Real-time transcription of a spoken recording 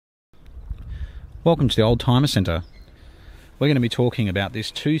Welcome to the Oldtimer Centre. We're going to be talking about this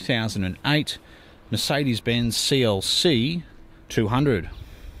 2008 Mercedes-Benz CLC200.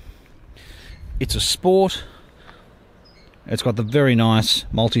 It's a sport. It's got the very nice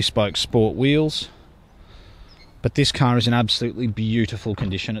multi-spoke sport wheels. But this car is in absolutely beautiful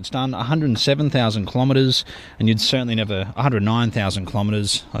condition. It's done 107,000 kilometres, and you'd certainly never... 109,000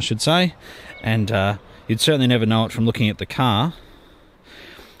 kilometres, I should say. And you'd certainly never know it from looking at the car.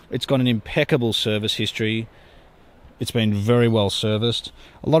 It's got an impeccable service history. It's been very well serviced.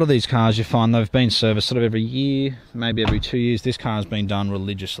 A lot of these cars you find they've been serviced sort of every year, maybe every 2 years. This car has been done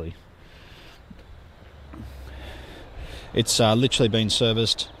religiously. It's literally been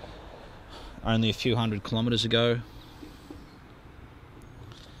serviced only a few hundred kilometres ago.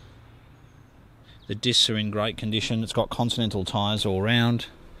 The discs are in great condition. It's got Continental tyres all round.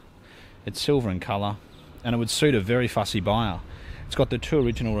 It's silver in colour, and it would suit a very fussy buyer. It's got the 2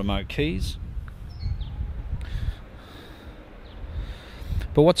 original remote keys.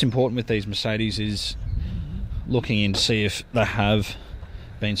 But what's important with these Mercedes is looking in to see if they have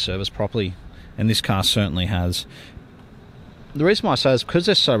been serviced properly, and this car certainly has. The reason why I say is because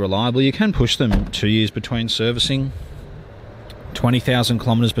they're so reliable. You can push them 2 years between servicing, 20,000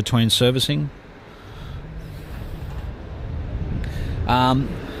 kilometres between servicing.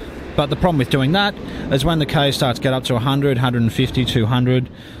 But the problem with doing that is when the K starts to get up to 100, 150, 200,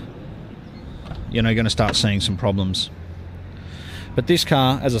 you're going to start seeing some problems. But this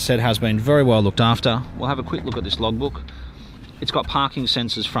car, as I said, has been very well looked after. We'll have a quick look at this logbook. It's got parking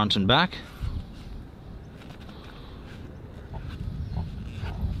sensors front and back.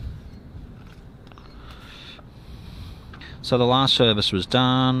 So the last service was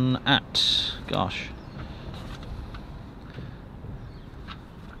done at,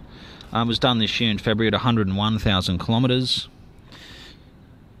 it was done this year in February at 101,000 kilometres.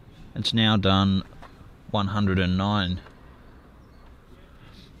 It's now done 109.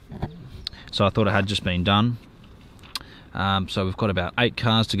 So I thought it had just been done. So we've got about 8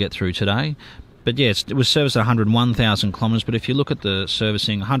 cars to get through today. But yes, it was serviced at 101,000 kilometres. But if you look at the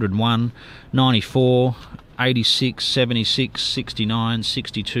servicing, 101, 94, 86, 76, 69,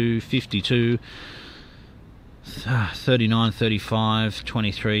 62, 52, 39, 35,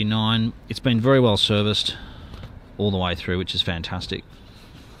 23, 9. It's been very well serviced all the way through, which is fantastic.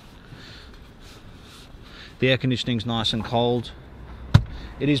 The air conditioning's nice and cold.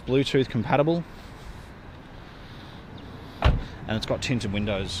 It is Bluetooth compatible, and it's got tinted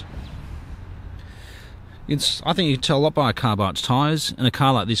windows. I think you can tell a lot by a car by its tyres, and a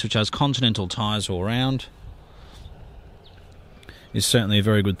car like this, which has Continental tyres all round, is certainly a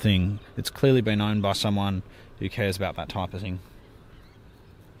very good thing. It's clearly been owned by someone who cares about that type of thing.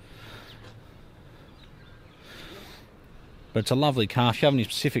 But it's a lovely car. If you have any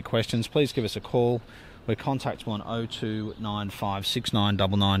specific questions, please give us a call. We're contactable on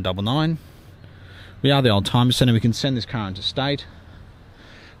 0295699999. We are the Oldtimer Centre. We can send this car into state.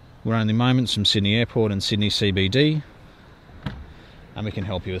 We're only moments from Sydney Airport and Sydney CBD, and we can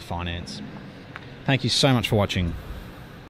help you with finance. Thank you so much for watching.